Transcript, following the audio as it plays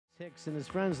Hicks and his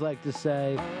friends like to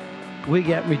say, we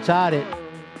get retarded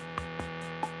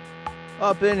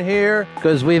up in here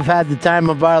because we've had the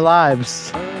time of our lives,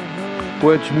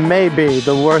 which may be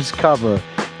the worst cover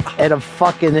in a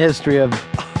fucking history of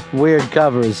weird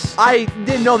covers. I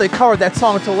didn't know they covered that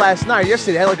song until last night.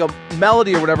 Yesterday they had like a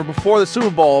melody or whatever before the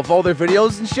Super Bowl of all their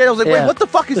videos and shit. I was like, wait, what the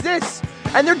fuck is this?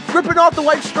 And they're ripping off the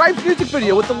White Stripes music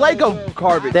video with the Lego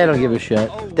carving. They don't give a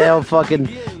shit.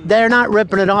 They're not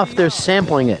ripping it off, they're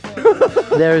sampling it.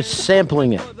 They're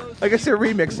sampling it. I guess they're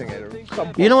remixing it.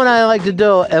 You know what I like to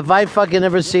do? If I fucking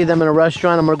ever see them in a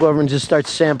restaurant, I'm going to go over and just start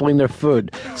sampling their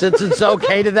food. Since it's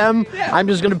okay to them, I'm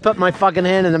just going to put my fucking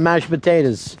hand in the mashed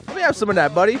potatoes. Let me have some of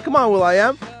that, buddy. Come on,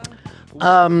 Will.i.am.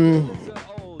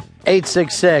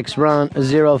 866 Ron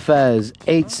Zero Fez.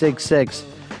 866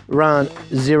 Ron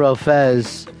Zero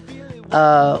Fez.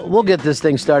 We'll get this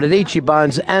thing started.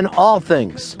 Ichiban's and all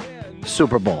things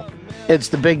Super Bowl. It's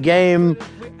the big game.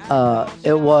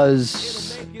 It was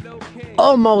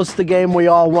almost the game we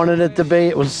all wanted it to be.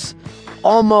 It was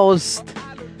almost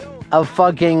a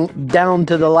fucking down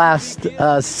to the last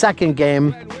second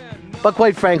game. But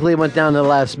quite frankly, it went down to the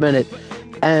last minute.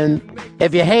 And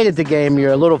if you hated the game,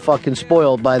 you're a little fucking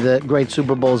spoiled by the great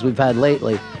Super Bowls we've had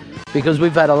lately. Because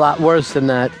we've had a lot worse than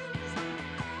that.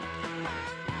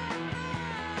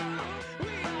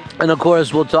 And of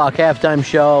course, we'll talk halftime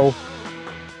show.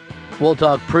 We'll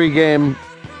talk pregame.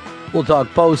 We'll talk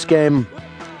postgame.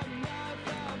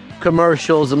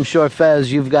 Commercials. I'm sure,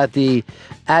 Fez, you've got the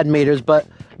ad meters. But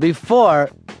before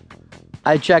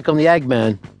I check on the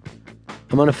Eggman,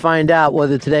 I'm going to find out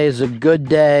whether today is a good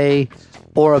day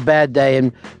or a bad day.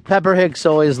 And Pepper Hicks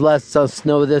always lets us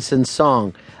know this in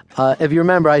song. If you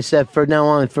remember, I said for now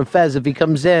on, for Fez, if he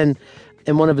comes in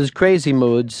one of his crazy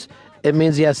moods, it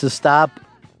means he has to stop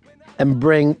and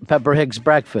bring Pepper Hicks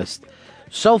breakfast.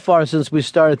 So far, since we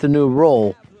started the new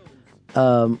rule,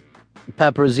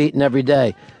 Pepper's eaten every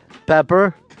day.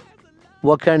 Pepper,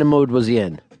 what kind of mood was he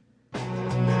in?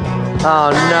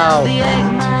 Oh, no.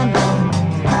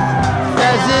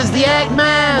 Fez is the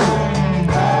Eggman.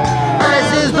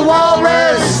 Fez is the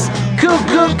walrus.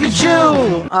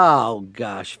 Cuckoo-ca-choo. Oh,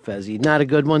 gosh, Fezzy. Not a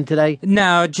good one today?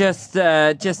 No, just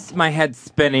my head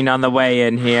spinning on the way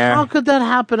in here. How could that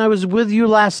happen? I was with you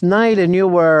last night, and you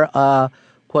were,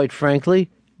 quite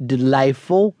frankly,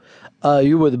 delightful.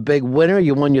 You were the big winner.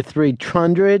 You won your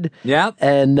 300. Yep.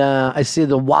 And I see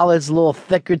the wallet's a little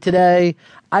thicker today.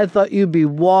 I thought you'd be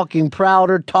walking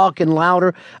prouder, talking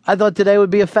louder. I thought today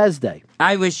would be a Fez day.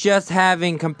 I was just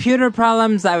having computer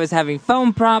problems. I was having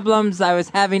phone problems. I was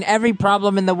having every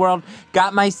problem in the world.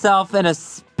 Got myself in a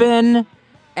spin,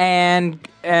 and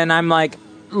I'm like,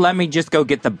 let me just go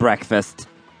get the breakfast.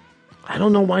 I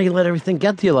don't know why you let everything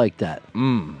get to you like that.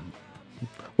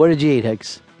 What did you eat,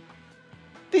 Hicks?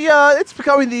 It's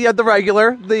becoming the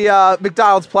regular, the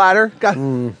McDonald's platter.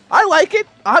 I like it.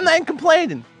 I'm not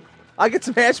complaining. I get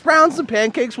some hash browns, some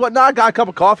pancakes, whatnot. Got a cup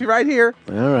of coffee right here.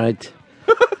 All right.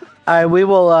 All right, we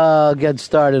will get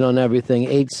started on everything.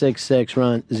 866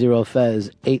 Ron Zero Fez.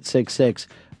 866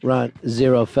 Ron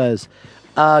Zero Fez.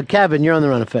 Kevin, you're on the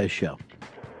Ron Fez show.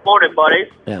 Morning, buddy.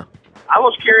 Yeah. I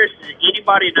was curious, did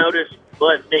anybody notice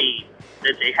but me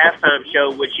that the halftime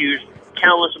show, which used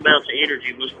countless amounts of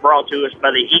energy, was brought to us by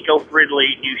the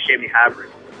eco-friendly new Chevy Hybrid?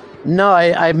 No,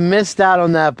 I missed out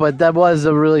on that, but that was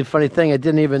a really funny thing. It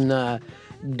didn't even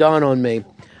dawn on me.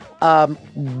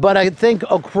 But I think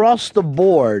across the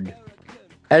board,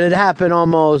 and it happened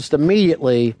almost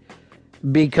immediately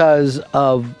because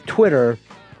of Twitter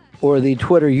or the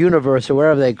Twitter universe or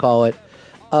whatever they call it,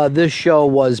 this show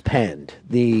was panned.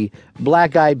 The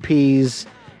Black Eyed Peas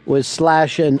with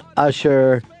Slash and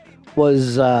Usher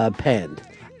was panned.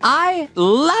 I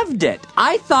loved it.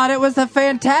 I thought it was a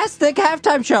fantastic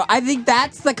halftime show. I think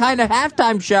that's the kind of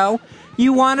halftime show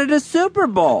you wanted a Super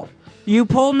Bowl. You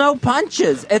pull no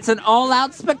punches. It's an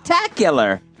all-out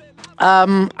spectacular.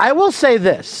 I will say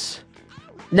this.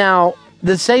 Now,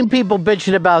 the same people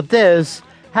bitching about this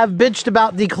have bitched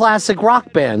about the classic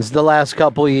rock bands the last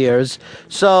couple years.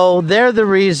 So they're the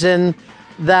reason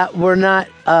that we're not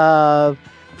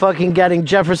fucking getting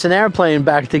Jefferson Airplane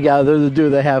back together to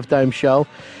do the halftime show.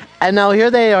 And now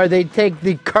here they are. They take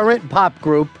the current pop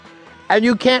group, and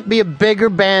you can't be a bigger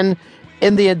band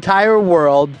in the entire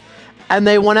world. And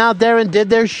they went out there and did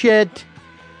their shit.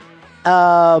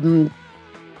 The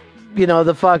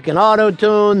fucking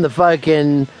auto-tune, the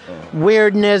fucking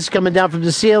weirdness coming down from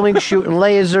the ceiling, shooting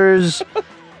lasers.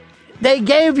 They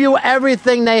gave you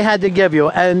everything they had to give you.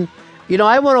 And,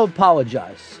 I want to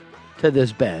apologize to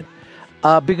this band.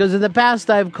 Because in the past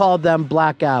I've called them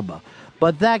Black ABBA.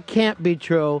 But that can't be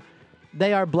true.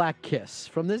 They are Black Kiss.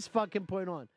 From this fucking point on.